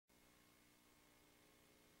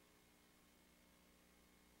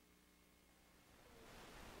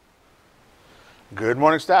Good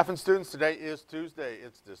morning, staff and students. Today is Tuesday.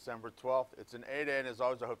 It's December 12th. It's an A day, and as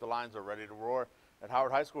always, I hope the Lions are ready to roar. At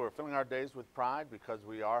Howard High School, we're filling our days with pride because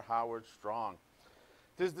we are Howard strong.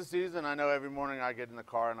 'Tis the season. I know every morning I get in the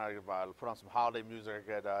car and I put on some holiday music.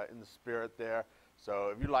 I get in the spirit there. So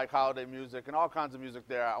if you like holiday music and all kinds of music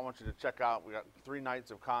there, I want you to check out. We got 3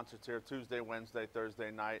 nights of concerts here, Tuesday, Wednesday,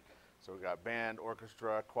 Thursday night. So we got band,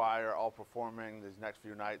 orchestra, choir, all performing these next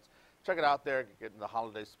few nights. Check it out there, get in the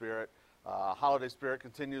holiday spirit. Holiday spirit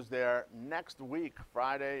continues there. Next week,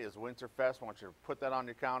 Friday, is Winterfest. I want you to put that on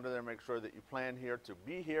your calendar there. Make sure that you plan here to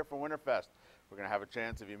be here for Winterfest. We're going to have a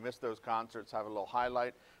chance, if you missed those concerts, have a little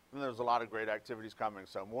highlight. And there's a lot of great activities coming.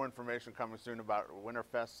 So more information coming soon about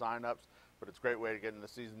Winterfest signups. But it's a great way to get in the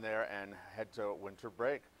season there and head to winter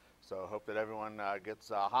break. So I hope that everyone gets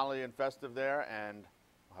holly and festive there. And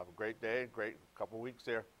we'll have a great day, great couple weeks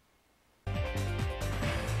here.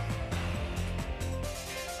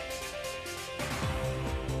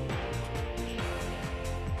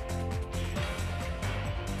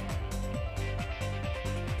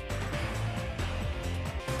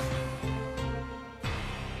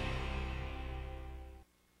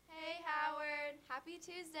 Happy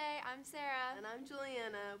Tuesday, I'm Sarah. And I'm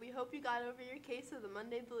Juliana. We hope you got over your case of the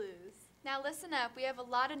Monday blues. Now listen up, we have a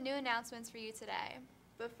lot of new announcements for you today.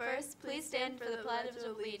 But first, please stand for the Pledge of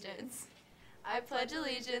Allegiance. I pledge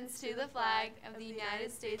allegiance to the flag of the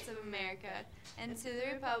United States of America and to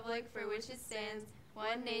the republic for which it stands,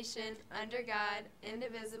 one nation, under God,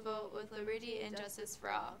 indivisible, with liberty and justice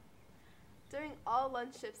for all. During all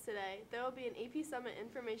lunch shifts today, there will be an AP Summit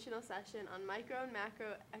informational session on Micro and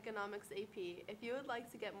Macroeconomics AP. If you would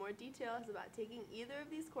like to get more details about taking either of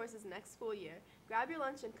these courses next school year, grab your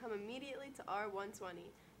lunch and come immediately to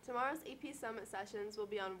R120. Tomorrow's AP Summit sessions will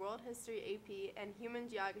be on World History AP and Human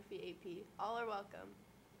Geography AP. All are welcome.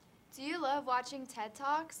 Do you love watching TED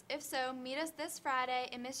Talks? If so, meet us this Friday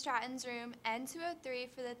in Ms. Stratton's room, N203,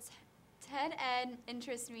 for the TED Ed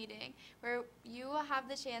interest meeting, where you will have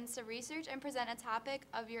the chance to research and present a topic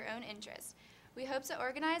of your own interest. We hope to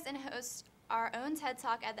organize and host our own TED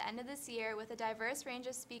Talk at the end of this year with a diverse range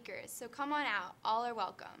of speakers, so come on out. All are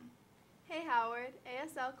welcome. Hey Howard,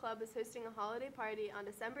 ASL Club is hosting a holiday party on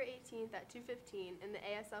December 18th at 2:15 in the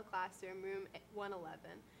ASL classroom, room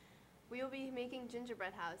 111. We will be making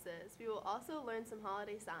gingerbread houses. We will also learn some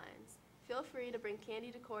holiday signs. Feel free to bring candy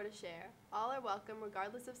decor to share. All are welcome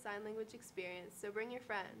regardless of sign language experience, so bring your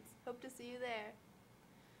friends. Hope to see you there.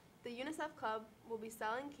 The UNICEF Club will be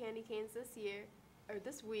selling candy canes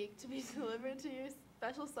this week to be delivered to your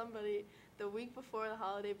special somebody the week before the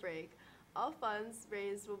holiday break. All funds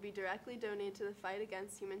raised will be directly donated to the fight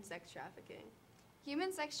against human sex trafficking.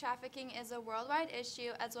 Human sex trafficking is a worldwide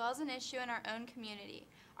issue as well as an issue in our own community.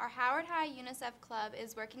 Our Howard High UNICEF Club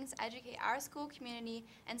is working to educate our school community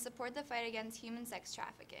and support the fight against human sex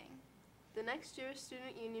trafficking. The next Jewish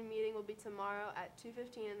Student Union meeting will be tomorrow at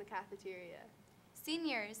 2:15 in the cafeteria.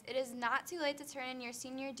 Seniors, it is not too late to turn in your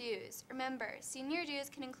senior dues. Remember, senior dues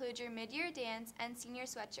can include your mid-year dance and senior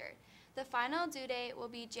sweatshirt. The final due date will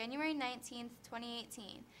be January 19th,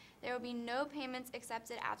 2018. There will be no payments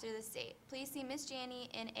accepted after this date. Please see Ms. Janney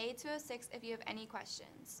in A206 if you have any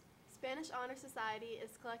questions. Spanish Honor Society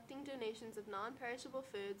is collecting donations of non-perishable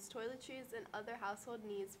foods, toiletries, and other household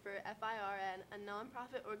needs for FIRN, a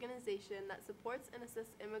nonprofit organization that supports and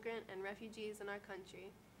assists immigrant and refugees in our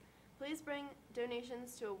country. Please bring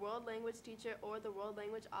donations to a world language teacher or the world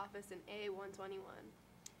language office in A121.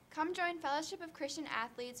 Come join Fellowship of Christian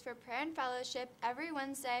Athletes for prayer and fellowship every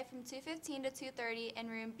Wednesday from 2:15 to 2:30 in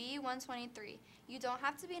room B123. You don't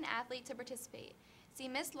have to be an athlete to participate. See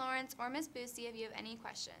Miss Lawrence or Miss Boosie if you have any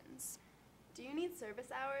questions. Do you need service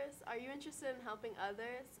hours? Are you interested in helping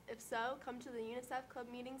others? If so, come to the UNICEF Club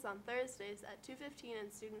meetings on Thursdays at 2:15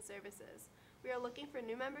 in Student Services. We are looking for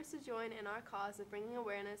new members to join in our cause of bringing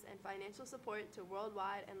awareness and financial support to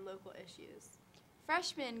worldwide and local issues.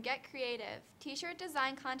 Freshmen, get creative. T-shirt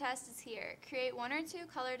design contest is here. Create 1 or 2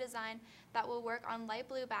 color design that will work on light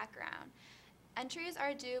blue background. Entries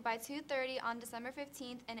are due by 2:30 on December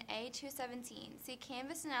 15th in A217. See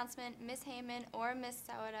Canvas announcement, Ms. Heyman or Ms.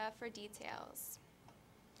 Soda for details.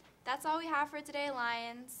 That's all we have for today,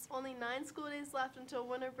 Lions. Only 9 school days left until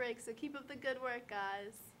winter break, so keep up the good work,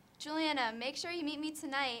 guys. Juliana, make sure you meet me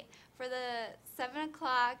tonight for the 7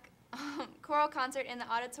 o'clock choral concert in the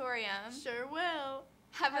auditorium. Sure will.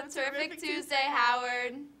 Have a terrific Tuesday,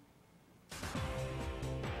 Howard.